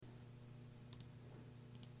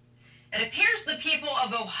It appears the people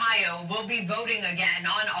of Ohio will be voting again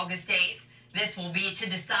on August 8th. This will be to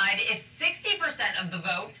decide if 60% of the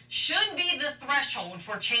vote should be the threshold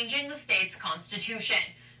for changing the state's constitution.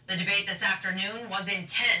 The debate this afternoon was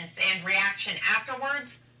intense and reaction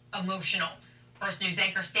afterwards emotional. First News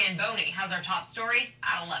anchor Stan Boney has our top story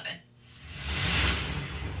at 11.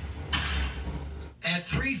 At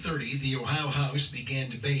 3:30, the Ohio House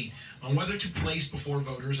began debate on whether to place before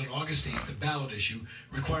voters on August 8th a ballot issue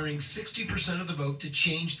requiring 60% of the vote to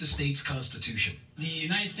change the state's constitution. The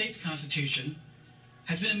United States Constitution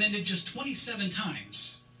has been amended just 27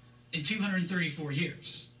 times in 234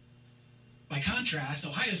 years. By contrast,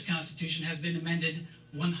 Ohio's Constitution has been amended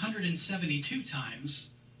 172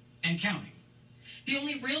 times and counting. The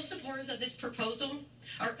only real supporters of this proposal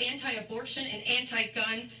are anti-abortion and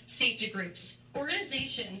anti-gun safety groups,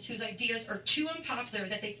 organizations whose ideas are too unpopular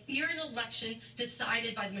that they fear an election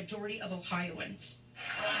decided by the majority of Ohioans.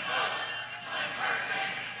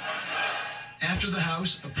 After the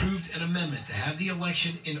House approved an amendment to have the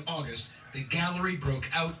election in August, the gallery broke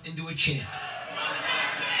out into a chant.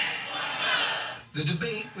 The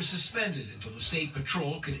debate was suspended until the state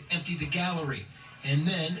patrol could empty the gallery, and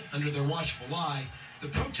then, under their watchful eye, the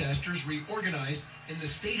protesters reorganized in the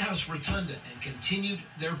Statehouse rotunda and continued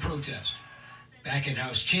their protest. Back in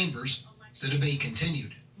House chambers, the debate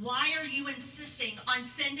continued. Why are you insisting on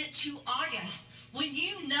send it to August when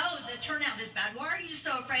you know the turnout is bad? Why are you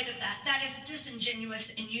so afraid of that? That is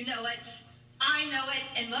disingenuous, and you know it. I know it,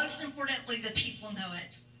 and most importantly, the people know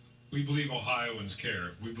it. We believe Ohioans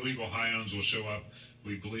care. We believe Ohioans will show up.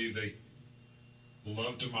 We believe they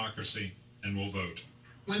love democracy and will vote.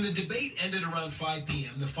 When the debate ended around 5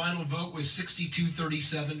 p.m., the final vote was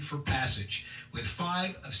 62-37 for passage, with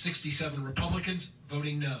 5 of 67 Republicans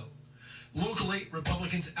voting no. Locally,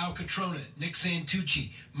 Republicans Al Catrona, Nick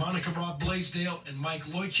Santucci, Monica Robb Blaisdell, and Mike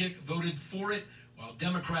Loychik voted for it, while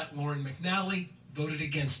Democrat Lauren McNally voted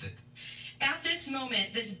against it. At this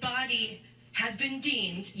moment, this body has been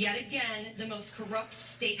deemed, yet again, the most corrupt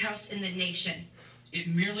statehouse in the nation. It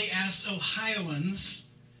merely asks Ohioans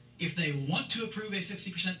if they want to approve a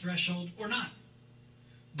 60% threshold or not,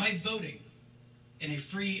 by voting in a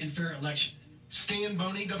free and fair election. Stan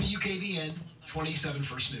Boney, WKBN, 27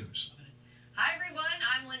 First News. Hi, everyone.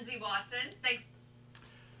 I'm Lindsay Watson. Thanks.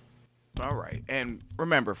 All right. And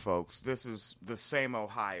remember, folks, this is the same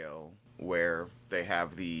Ohio where they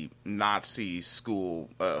have the Nazi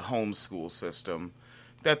school, homeschool system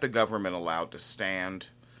that the government allowed to stand.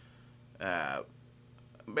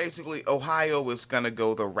 Basically, Ohio is going to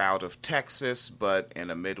go the route of Texas, but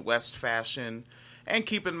in a Midwest fashion. And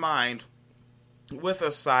keep in mind, with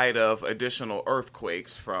a side of additional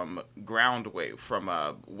earthquakes from wastewater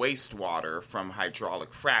from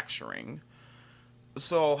hydraulic fracturing.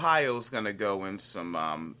 So Ohio's going to go in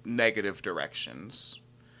some negative directions.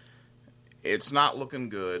 It's not looking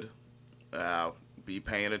good. Be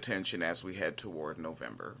paying attention as we head toward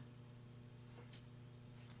November.